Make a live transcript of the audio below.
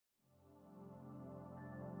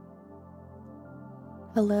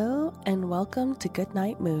Hello and welcome to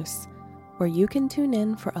Goodnight Moose, where you can tune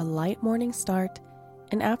in for a light morning start,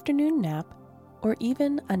 an afternoon nap, or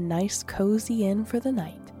even a nice cozy in for the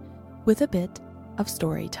night with a bit of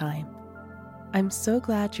story time. I'm so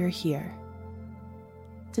glad you're here.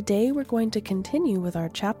 Today we're going to continue with our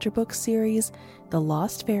chapter book series, The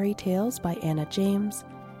Lost Fairy Tales by Anna James,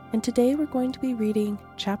 and today we're going to be reading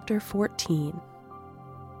chapter 14.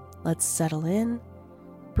 Let's settle in,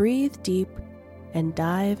 breathe deep, and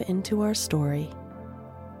dive into our story.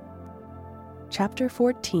 Chapter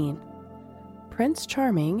 14, Prince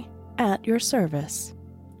Charming at Your Service.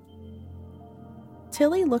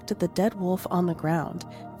 Tilly looked at the dead wolf on the ground,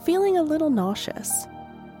 feeling a little nauseous.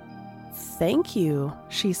 "Thank you,"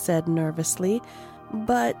 she said nervously,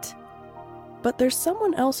 but there's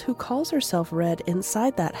someone else who calls herself Red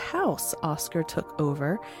inside that house Oscar took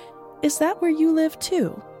over. Is that where you live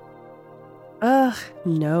too? "Ugh,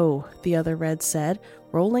 no," the other Red said,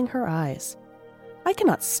 rolling her eyes. "I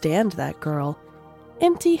cannot stand that girl.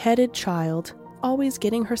 Empty-headed child, always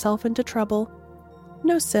getting herself into trouble.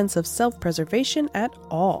 No sense of self-preservation at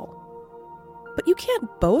all." "But you can't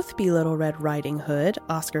both be Little Red Riding Hood,"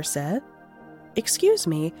 Oscar said. "Excuse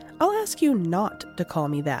me, I'll ask you not to call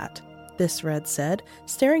me that," this Red said,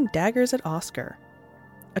 staring daggers at Oscar.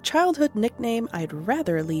 "A childhood nickname I'd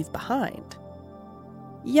rather leave behind."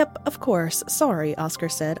 "Yep, of course, sorry," Oscar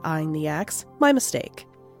said, eyeing the axe. "My mistake."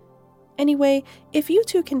 "Anyway, if you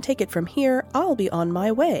two can take it from here, I'll be on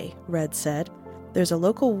my way," Red said. "There's a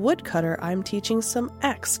local woodcutter I'm teaching some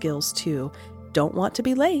axe skills to. Don't want to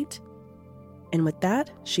be late." And with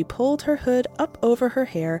that, she pulled her hood up over her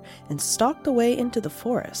hair and stalked away into the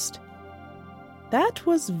forest. "That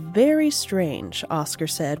was very strange," Oscar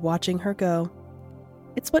said, watching her go.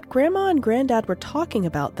 "It's what Grandma and Granddad were talking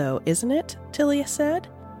about, though, isn't it?" Tilly said.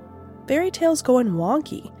 "Fairy tales going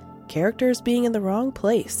wonky, characters being in the wrong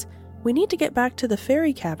place. We need to get back to the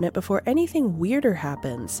fairy cabinet before anything weirder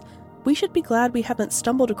happens. We should be glad we haven't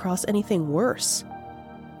stumbled across anything worse."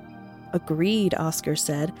 "Agreed," Oscar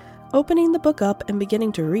said, opening the book up and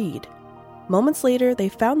beginning to read. Moments later, they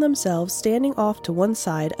found themselves standing off to one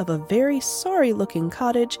side of a very sorry-looking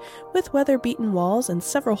cottage with weather-beaten walls and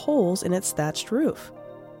several holes in its thatched roof.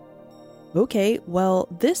 "Okay, well,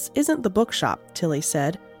 this isn't the bookshop," Tilly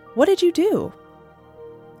said. "What did you do?"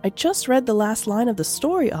 "I just read the last line of the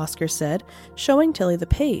story," Oscar said, showing Tilly the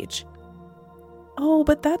page. "Oh,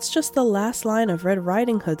 but that's just the last line of Red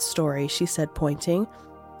Riding Hood's story," she said, pointing.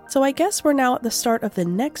 "So I guess we're now at the start of the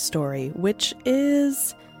next story, which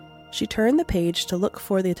is..." She turned the page to look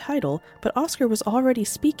for the title, but Oscar was already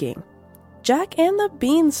speaking. "Jack and the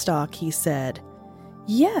Beanstalk," he said.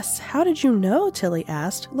 "Yes, how did you know?" Tilly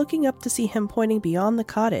asked, looking up to see him pointing beyond the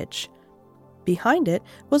cottage. Behind it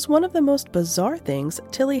was one of the most bizarre things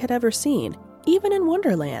Tilly had ever seen, even in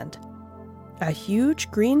Wonderland. A huge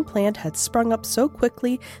green plant had sprung up so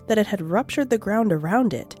quickly that it had ruptured the ground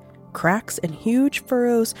around it. Cracks and huge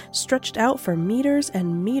furrows stretched out for meters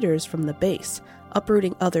and meters from the base,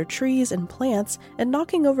 uprooting other trees and plants and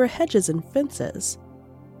knocking over hedges and fences.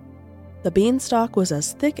 The beanstalk was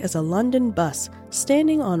as thick as a London bus,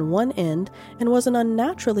 standing on one end, and was an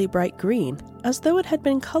unnaturally bright green, as though it had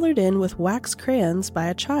been colored in with wax crayons by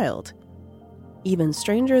a child. Even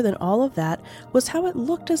stranger than all of that was how it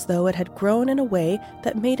looked as though it had grown in a way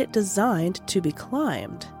that made it designed to be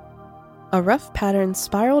climbed. A rough pattern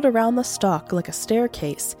spiraled around the stalk like a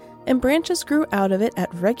staircase, and branches grew out of it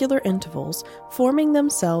at regular intervals, forming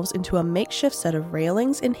themselves into a makeshift set of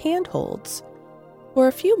railings and handholds. For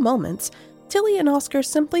a few moments, Tilly and Oscar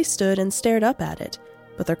simply stood and stared up at it,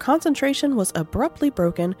 but their concentration was abruptly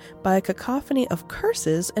broken by a cacophony of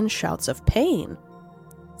curses and shouts of pain.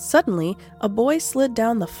 Suddenly, a boy slid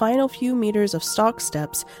down the final few meters of stalk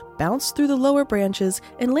steps, bounced through the lower branches,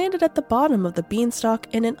 and landed at the bottom of the beanstalk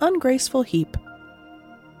in an ungraceful heap.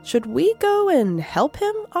 "Should we go and help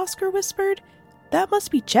him?" Oscar whispered. "That must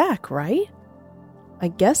be Jack, right?" "I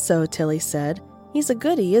guess so," Tilly said. "He's a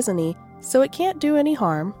goodie, isn't he? So it can't do any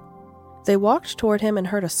harm." They walked toward him and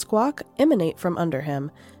heard a squawk emanate from under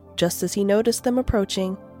him, just as he noticed them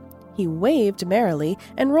approaching. He waved merrily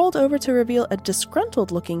and rolled over to reveal a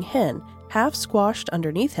disgruntled-looking hen, half squashed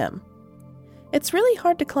underneath him. "It's really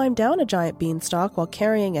hard to climb down a giant beanstalk while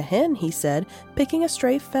carrying a hen," he said, picking a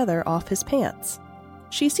stray feather off his pants.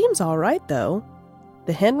 "She seems all right, though."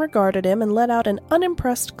 The hen regarded him and let out an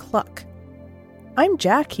unimpressed cluck. "I'm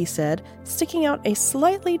Jack," he said, sticking out a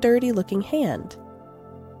slightly dirty-looking hand.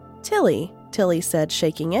 "Tilly," Tilly said,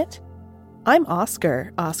 shaking it. "I'm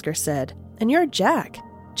Oscar," Oscar said, "and you're Jack.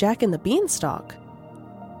 Jack and the Beanstalk."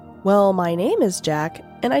 "Well, my name is Jack,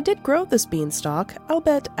 and I did grow this beanstalk, I'll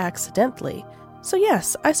bet accidentally. So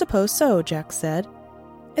yes, I suppose so, Jack said.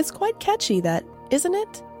 It's quite catchy, that, isn't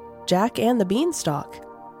it? Jack and the Beanstalk.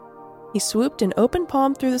 He swooped an open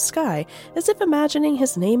palm through the sky, as if imagining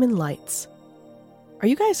his name in lights. Are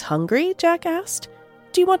you guys hungry? Jack asked.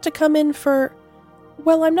 Do you want to come in for...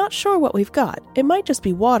 Well, I'm not sure what we've got. It might just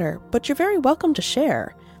be water, but you're very welcome to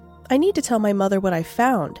share. I need to tell my mother what I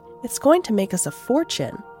found. It's going to make us a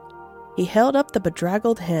fortune. He held up the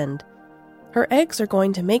bedraggled hen. Her eggs are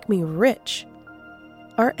going to make me rich.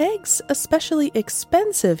 Are eggs especially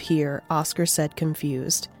expensive here? Oscar said,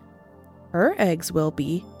 confused. Her eggs will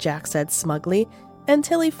be, Jack said smugly,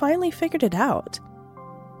 until he finally figured it out.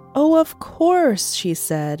 Oh, of course, she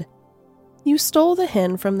said. You stole the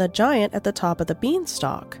hen from the giant at the top of the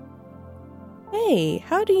beanstalk. Hey,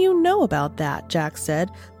 how do you know about that? Jack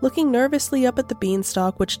said, looking nervously up at the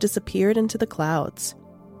beanstalk which disappeared into the clouds.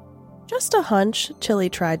 Just a hunch, Tilly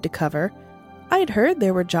tried to cover. I'd heard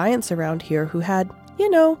there were giants around here who had,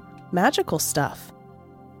 magical stuff.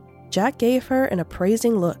 Jack gave her an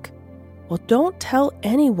appraising look. Well, don't tell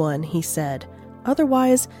anyone, he said.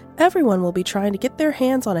 Otherwise, everyone will be trying to get their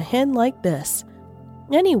hands on a hen like this.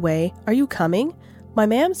 Anyway, are you coming? My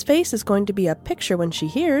mam's face is going to be a picture when she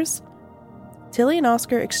hears. Tilly and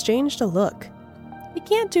Oscar exchanged a look. It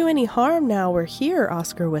can't do any harm now we're here,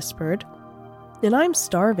 Oscar whispered. And I'm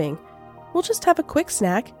starving. We'll just have a quick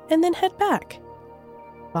snack and then head back.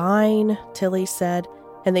 Fine, Tilly said,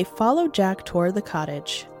 and they followed Jack toward the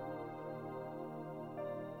cottage.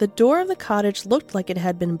 The door of the cottage looked like it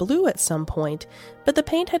had been blue at some point, but the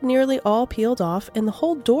paint had nearly all peeled off and the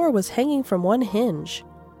whole door was hanging from one hinge.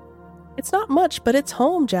 It's not much, but it's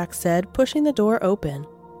home, Jack said, pushing the door open.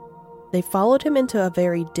 They followed him into a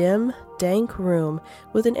very dim, dank room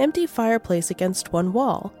with an empty fireplace against one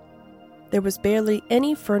wall. There was barely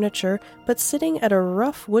any furniture, but sitting at a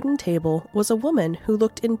rough wooden table was a woman who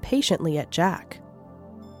looked impatiently at Jack.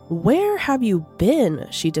 Where have you been?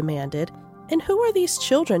 She demanded. And who are these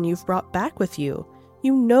children you've brought back with you?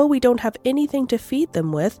 You know we don't have anything to feed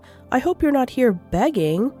them with. I hope you're not here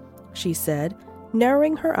begging, she said,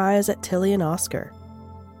 narrowing her eyes at Tilly and Oscar.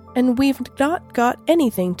 And we've not got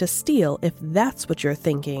anything to steal, if that's what you're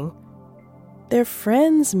thinking. They're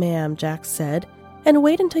friends, ma'am, Jack said, and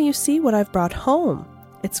wait until you see what I've brought home.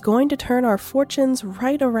 It's going to turn our fortunes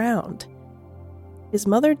right around. His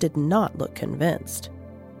mother did not look convinced.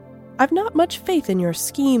 I've not much faith in your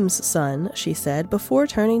schemes, son, she said, before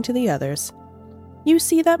turning to the others. You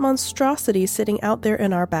see that monstrosity sitting out there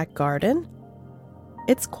in our back garden?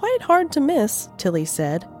 It's quite hard to miss, Tilly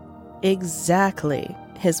said. Exactly,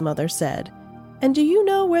 his mother said. And do you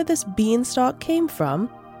know where this beanstalk came from?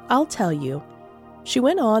 I'll tell you. She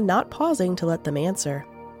went on, not pausing to let them answer.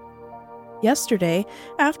 Yesterday,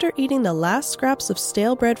 after eating the last scraps of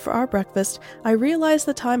stale bread for our breakfast, I realized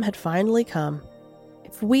the time had finally come.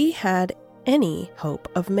 If we had any hope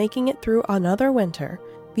of making it through another winter,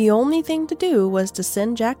 the only thing to do was to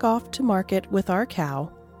send Jack off to market with our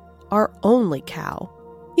cow. Our only cow.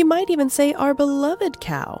 You might even say our beloved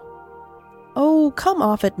cow. Oh, come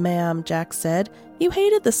off it, ma'am, Jack said. You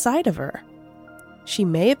hated the sight of her. She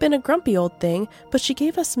may have been a grumpy old thing, but she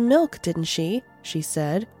gave us milk, didn't she? She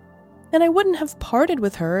said. And I wouldn't have parted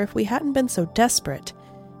with her if we hadn't been so desperate.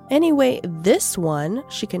 Anyway, this one,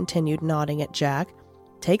 she continued, nodding at Jack,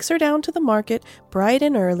 takes her down to the market bright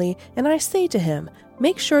and early, and I say to him,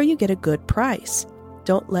 make sure you get a good price.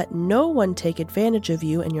 Don't let no one take advantage of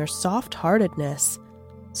you and your soft-heartedness.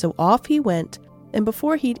 So off he went, and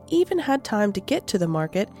before he'd even had time to get to the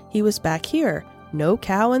market, he was back here, no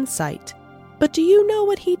cow in sight. But do you know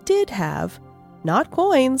what he did have? Not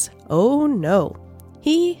coins. Oh no.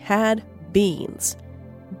 He had beans.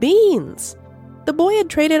 Beans! The boy had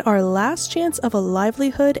traded our last chance of a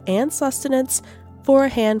livelihood and sustenance for a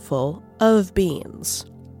handful of beans.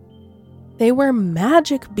 They were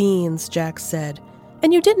magic beans, Jack said,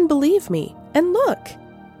 and you didn't believe me. And look!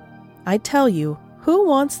 I tell you, who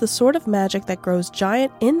wants the sort of magic that grows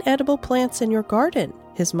giant, inedible plants in your garden?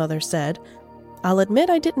 His mother said. I'll admit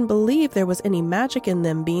I didn't believe there was any magic in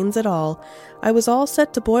them beans at all. I was all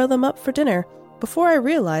set to boil them up for dinner before I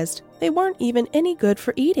realized they weren't even any good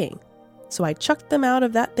for eating. So I chucked them out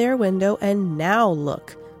of that there window, and now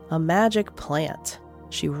look, a magic plant.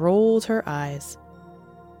 She rolled her eyes.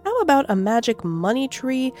 How about a magic money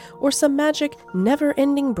tree, or some magic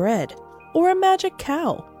never-ending bread, or a magic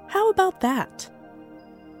cow? How about that?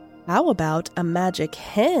 How about a magic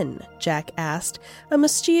hen? Jack asked, a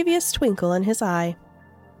mischievous twinkle in his eye.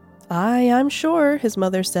 Aye, I'm sure, his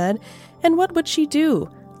mother said. And what would she do?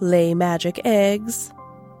 Lay magic eggs?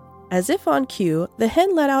 As if on cue, the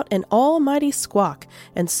hen let out an almighty squawk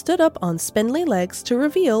and stood up on spindly legs to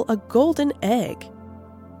reveal a golden egg.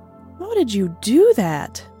 "How did you do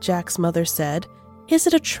that?" Jack's mother said. "Is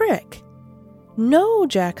it a trick?" "No,"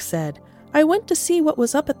 Jack said. "I went to see what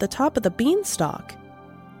was up at the top of the beanstalk."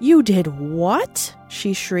 "You did what?"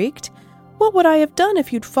 she shrieked. "What would I have done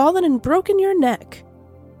if you'd fallen and broken your neck?"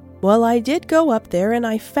 "Well, I did go up there and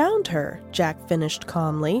I found her," Jack finished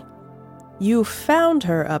calmly. "You found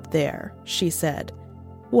her up there," she said.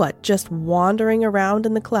 "What, just wandering around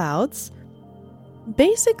in the clouds?"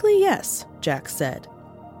 "Basically, yes," Jack said.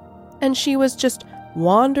 "And she was just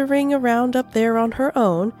wandering around up there on her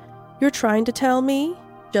own? You're trying to tell me?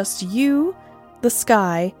 Just you, the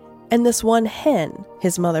sky, and this one hen,"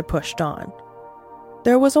 his mother pushed on.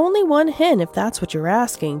 "There was only one hen, if that's what you're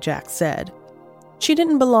asking," Jack said. "She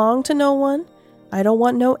didn't belong to no one. I don't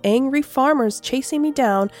want no angry farmers chasing me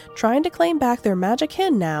down, trying to claim back their magic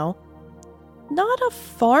hen now." "Not a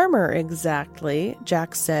farmer exactly,"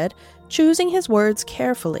 Jack said, choosing his words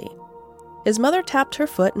carefully. His mother tapped her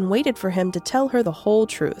foot and waited for him to tell her the whole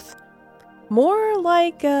truth. "More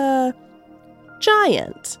like a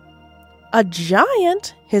giant." "A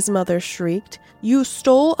giant?" his mother shrieked. "You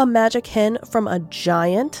stole a magic hen from a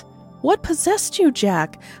giant? What possessed you,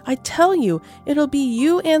 Jack? I tell you, it'll be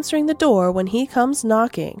you answering the door when he comes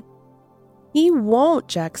knocking." "He won't,"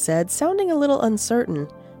 Jack said, sounding a little uncertain.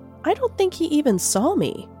 "I don't think he even saw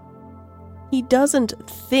me." "He doesn't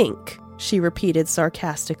think," she repeated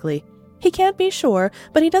sarcastically. "He can't be sure,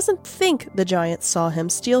 but he doesn't think the giant saw him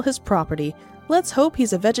steal his property. Let's hope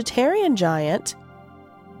he's a vegetarian giant."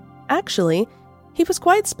 "Actually, he was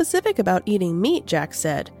quite specific about eating meat," Jack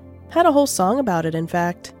said. "Had a whole song about it, in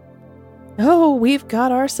fact." "Oh, we've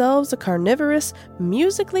got ourselves a carnivorous,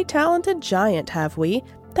 musically talented giant, have we?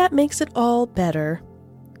 That makes it all better."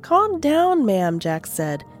 "Calm down, ma'am," Jack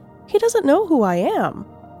said. "He doesn't know who I am."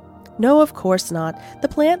 "No, of course not. The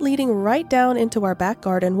plant leading right down into our back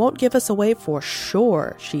garden won't give us away for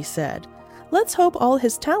sure," she said. "Let's hope all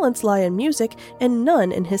his talents lie in music and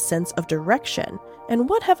none in his sense of direction. And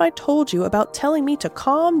what have I told you about telling me to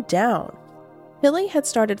calm down?" Tilly had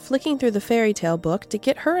started flicking through the fairy tale book to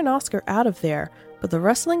get her and Oscar out of there, but the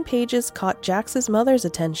rustling pages caught Jax's mother's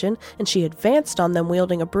attention and she advanced on them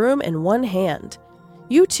wielding a broom in one hand.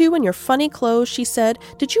 "You two in your funny clothes," she said.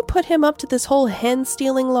 "Did you put him up to this whole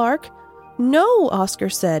hen-stealing lark?" "No," Oscar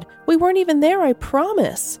said. "We weren't even there, I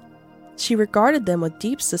promise." She regarded them with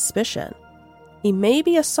deep suspicion. "He may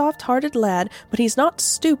be a soft-hearted lad, but he's not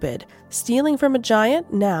stupid. Stealing from a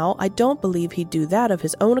giant? Now, I don't believe he'd do that of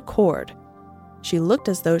his own accord." She looked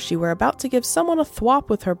as though she were about to give someone a thwop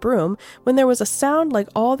with her broom when there was a sound like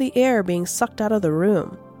all the air being sucked out of the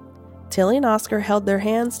room. Tilly and Oscar held their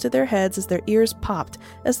hands to their heads as their ears popped,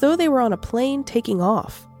 as though they were on a plane taking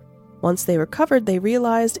off. Once they recovered, they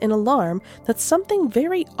realized in alarm that something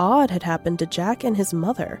very odd had happened to Jack and his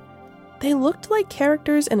mother. They looked like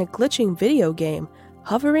characters in a glitching video game,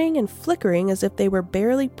 hovering and flickering as if they were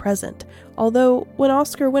barely present, although when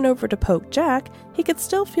Oscar went over to poke Jack, he could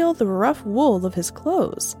still feel the rough wool of his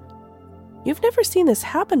clothes. "You've never seen this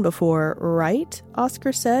happen before, right?"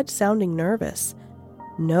 Oscar said, sounding nervous.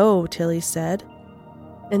 "No," Tilly said.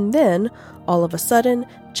 And then, all of a sudden,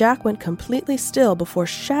 Jack went completely still before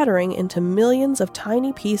shattering into millions of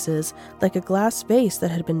tiny pieces like a glass vase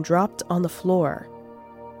that had been dropped on the floor.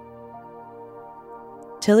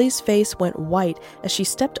 Tilly's face went white as she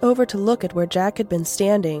stepped over to look at where Jack had been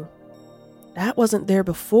standing. "That wasn't there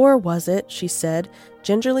before, was it?" she said,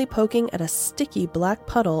 gingerly poking at a sticky black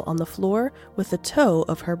puddle on the floor with the toe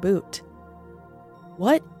of her boot.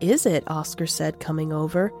 "What is it?" Oscar said, coming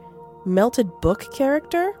over. "Melted book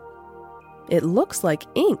character?" "It looks like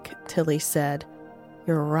ink," Tilly said.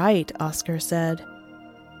 "You're right," Oscar said.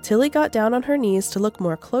 Tilly got down on her knees to look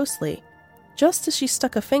more closely. Just as she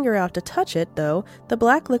stuck a finger out to touch it, though, the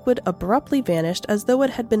black liquid abruptly vanished as though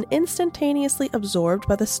it had been instantaneously absorbed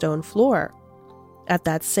by the stone floor. At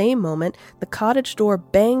that same moment, the cottage door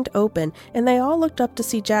banged open, and they all looked up to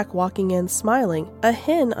see Jack walking in smiling, a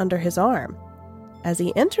hen under his arm. As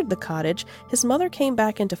he entered the cottage, his mother came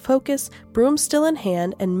back into focus, broom still in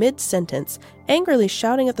hand, and mid-sentence, angrily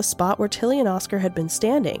shouting at the spot where Tilly and Oscar had been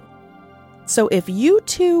standing. "So if you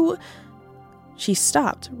two—" She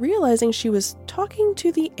stopped, realizing she was talking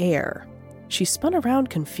to the air. She spun around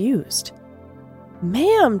confused.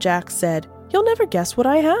 "Ma'am," Jack said, "you'll never guess what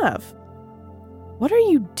I have." "What are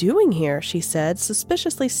you doing here?" she said,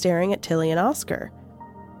 suspiciously staring at Tilly and Oscar.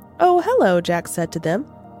 "Oh, hello," Jack said to them.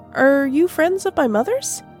 "Are you friends of my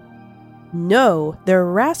mother's?" No, they're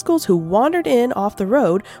rascals who wandered in off the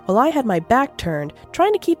road while I had my back turned,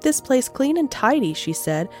 trying to keep this place clean and tidy, she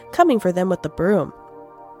said, coming for them with the broom.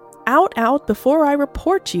 Out, out, before I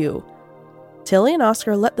report you. Tilly and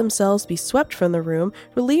Oscar let themselves be swept from the room,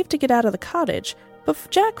 relieved to get out of the cottage, but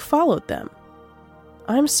Jack followed them.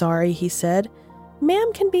 I'm sorry, he said.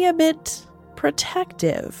 Ma'am can be a bit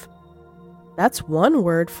protective. That's one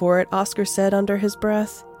word for it, Oscar said under his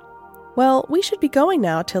breath. Well, we should be going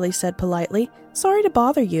now, Tilly said politely. Sorry to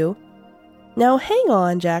bother you. Now hang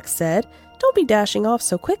on, Jack said. Don't be dashing off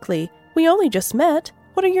so quickly. We only just met.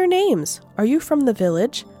 What are your names? Are you from the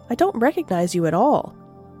village? I don't recognize you at all.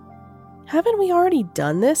 Haven't we already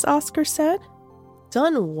done this? Oscar said.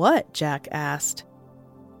 Done what? Jack asked.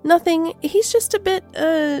 Nothing. He's just a bit,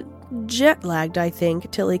 jet-lagged, I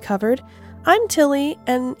think, Tilly covered. I'm Tilly,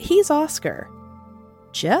 and he's Oscar.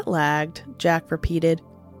 Jet-lagged? Jack repeated.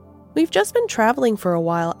 We've just been traveling for a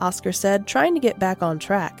while, Oscar said, trying to get back on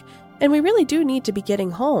track, and we really do need to be getting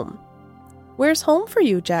home. Where's home for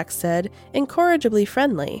you? Jack said, incorrigibly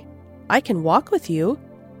friendly. I can walk with you.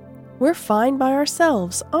 We're fine by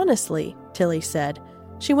ourselves, honestly, Tilly said.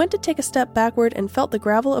 She went to take a step backward and felt the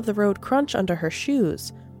gravel of the road crunch under her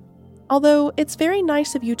shoes. Although it's very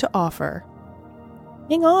nice of you to offer.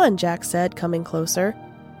 Hang on, Jack said, coming closer.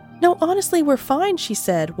 No, honestly, we're fine, she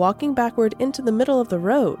said, walking backward into the middle of the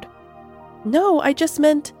road. No, I just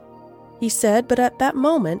meant, he said, but at that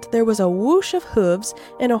moment there was a whoosh of hooves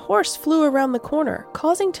and a horse flew around the corner,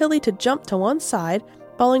 causing Tilly to jump to one side,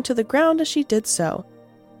 falling to the ground as she did so.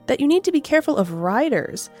 That you need to be careful of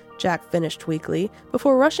riders, Jack finished weakly,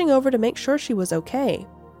 before rushing over to make sure she was okay.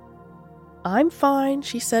 I'm fine,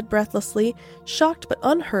 she said breathlessly, shocked but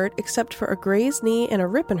unhurt except for a grazed knee and a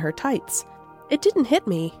rip in her tights. It didn't hit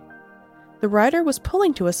me. The rider was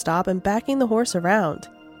pulling to a stop and backing the horse around.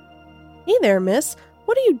 Hey there, miss.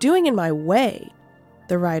 What are you doing in my way?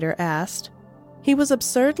 The rider asked. He was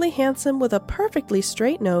absurdly handsome with a perfectly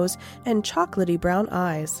straight nose and chocolatey brown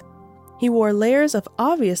eyes. He wore layers of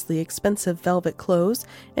obviously expensive velvet clothes,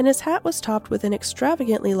 and his hat was topped with an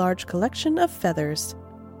extravagantly large collection of feathers.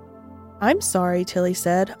 I'm sorry, Tilly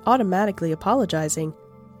said, automatically apologizing.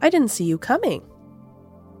 I didn't see you coming.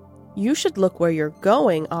 You should look where you're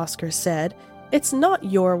going, Oscar said. It's not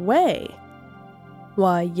your way.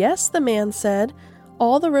 Why, yes, the man said.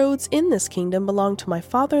 All the roads in this kingdom belong to my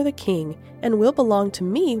father the king, and will belong to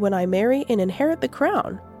me when I marry and inherit the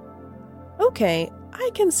crown. Okay, I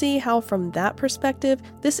can see how from that perspective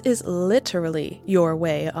this is literally your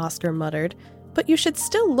way, Oscar muttered, but you should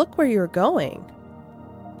still look where you're going.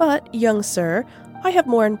 But, young sir, I have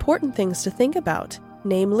more important things to think about,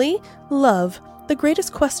 namely, love, the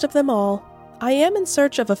greatest quest of them all. I am in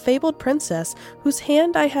search of a fabled princess whose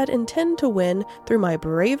hand I had intended to win through my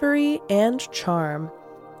bravery and charm.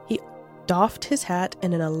 He doffed his hat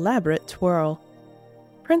in an elaborate twirl.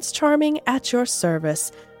 Prince Charming, at your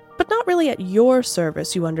service. But not really at your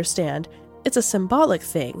service, you understand. It's a symbolic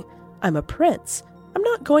thing. I'm a prince. I'm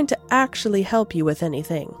not going to actually help you with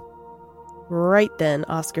anything. Right then,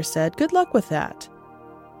 Oscar said. Good luck with that.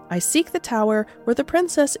 I seek the tower where the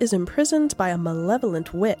princess is imprisoned by a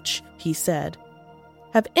malevolent witch, he said.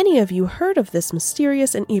 Have any of you heard of this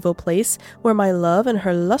mysterious and evil place where my love and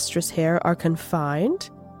her lustrous hair are confined?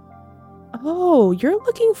 Oh, you're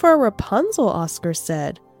looking for a Rapunzel, Oscar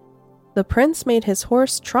said. The prince made his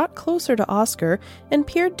horse trot closer to Oscar and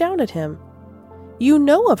peered down at him. You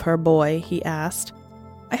know of her, boy? He asked.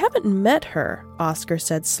 I haven't met her, Oscar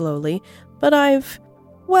said slowly, but I've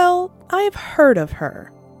heard of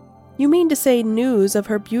her. You mean to say news of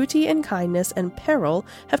her beauty and kindness and peril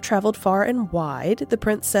have traveled far and wide? The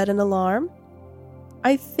prince said in alarm.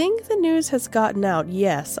 I think the news has gotten out,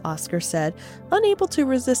 yes, Oscar said, unable to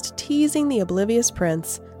resist teasing the oblivious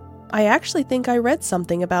prince. I actually think I read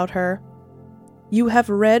something about her. You have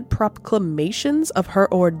read proclamations of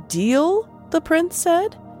her ordeal? The prince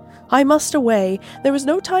said. I must away. There is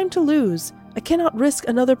no time to lose. I cannot risk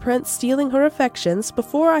another prince stealing her affections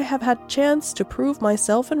before I have had chance to prove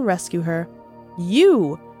myself and rescue her.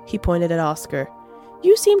 You, he pointed at Oscar.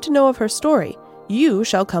 You seem to know of her story. You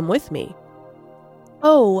shall come with me.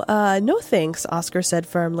 Oh, no thanks, Oscar said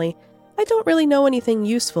firmly. I don't really know anything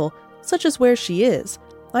useful, such as where she is.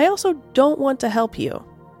 I also don't want to help you.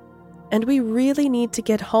 And we really need to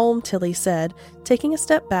get home, Tilly said, taking a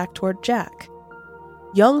step back toward Jack.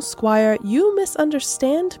 Young squire, you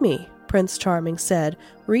misunderstand me, Prince Charming said,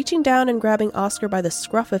 reaching down and grabbing Oscar by the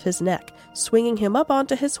scruff of his neck, swinging him up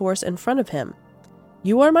onto his horse in front of him.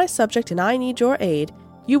 You are my subject and I need your aid.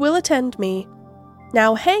 You will attend me.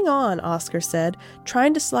 "Now hang on," Oscar said,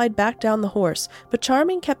 trying to slide back down the horse, but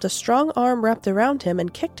Charming kept a strong arm wrapped around him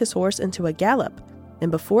and kicked his horse into a gallop. And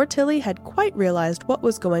before Tilly had quite realized what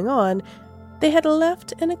was going on, they had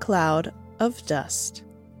left in a cloud of dust.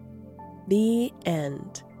 The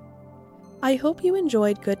end. I hope you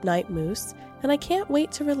enjoyed Good Night Moose, and I can't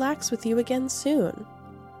wait to relax with you again soon.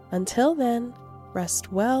 Until then,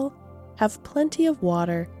 rest well, have plenty of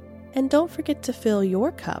water, and don't forget to fill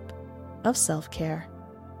your cup of self-care.